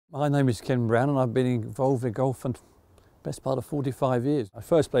My name is Ken Brown and I've been involved in golf for the best part of 45 years. I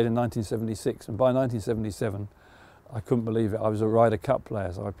first played in 1976 and by 1977 I couldn't believe it. I was a Ryder Cup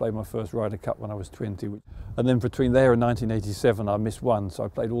player, so I played my first Ryder Cup when I was 20. And then between there and 1987 I missed one, so I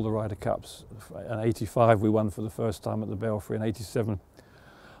played all the Ryder Cups. In 85 we won for the first time at the Belfry. In 87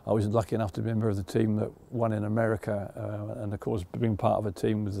 I was lucky enough to be a member of the team that won in America, and of course being part of a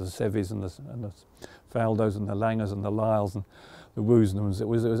team with the Sevis and the Faldos and the Langers and the Lyles and the Woosnams. It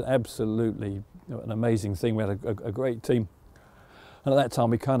was absolutely an amazing thing. We had a great team. And at that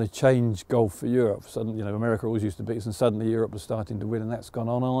time we kind of changed golf for Europe. Suddenly, America always used to beat us, and suddenly Europe was starting to win, and that's gone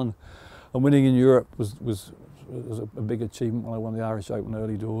on. And winning in Europe was a big achievement when I won the Irish Open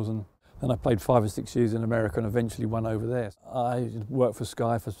early doors. And then I played 5 or 6 years in America and eventually won over there. I worked for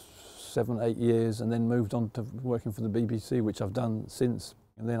Sky for 7, 8 years and then moved on to working for the BBC, which I've done since.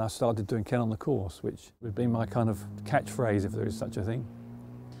 And then I started doing Ken on the Course, which would be my kind of catchphrase, if there is such a thing.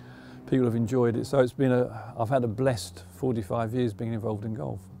 People have enjoyed it, so I've had a blessed 45 years being involved in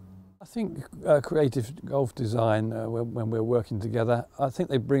golf. I think creative golf design, when we're working together, I think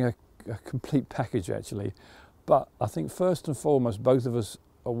they bring a complete package actually. But I think first and foremost, both of us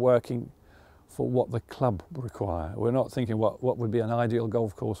are working for what the club require. We're not thinking what would be an ideal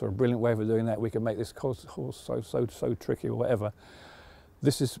golf course or a brilliant way of doing that. We can make this course so tricky or whatever.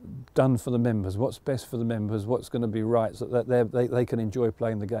 This is done for the members. What's best for the members? What's going to be right so that they can enjoy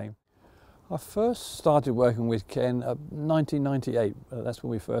playing the game. I first started working with Ken in 1998. That's when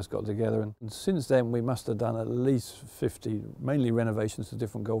we first got together, and since then we must have done at least 50, mainly renovations to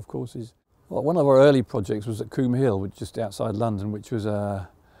different golf courses. Well, one of our early projects was at Coombe Hill, which is just outside London, which was a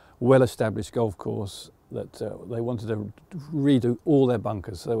well-established golf course that they wanted to redo all their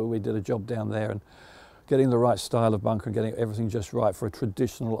bunkers. So we did a job down there and getting the right style of bunker and getting everything just right for a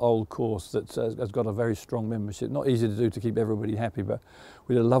traditional old course that has got a very strong membership. Not easy to do to keep everybody happy, but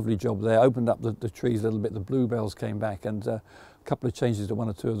we did a lovely job there. Opened up the trees a little bit, the bluebells came back, and a couple of changes to 1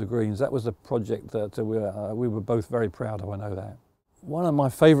 or 2 of the greens. That was a project that we were both very proud of, I know that. One of my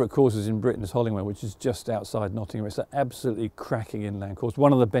favourite courses in Britain is Hollingway, which is just outside Nottingham. It's an absolutely cracking inland course,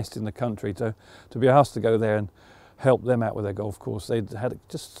 one of the best in the country. To be asked to go there and help them out with their golf course. They had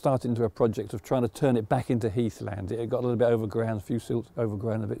just started into a project of trying to turn it back into heathland. It got a little bit overgrown, a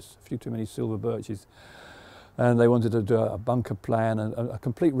few too many silver birches. And they wanted to do a bunker plan and a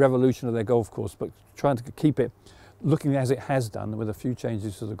complete revolution of their golf course, but trying to keep it looking as it has done with a few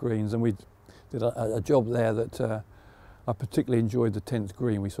changes to the greens. And we did a job there that I particularly enjoyed the 10th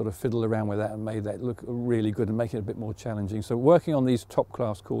green. We sort of fiddled around with that and made that look really good and make it a bit more challenging. So working on these top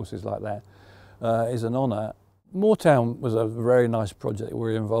class courses like that is an honour. Moortown was a very nice project that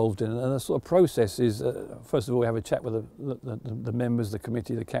we're involved in, and the sort of process is, first of all, we have a chat with the members, the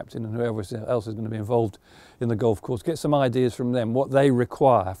committee, the captain and whoever else is going to be involved in the golf course, get some ideas from them, what they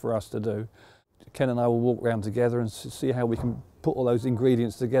require for us to do. Ken and I will walk around together and see how we can put all those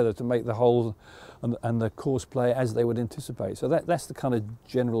ingredients together to make the hole and the course play as they would anticipate. So that's the kind of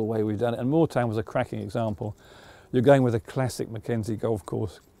general way we've done it, and Moortown was a cracking example. You're going with a classic Mackenzie golf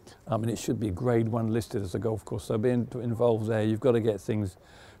course. I mean, it should be grade 1 listed as a golf course, so being involved there, you've got to get things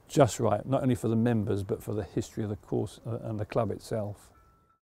just right, not only for the members, but for the history of the course and the club itself.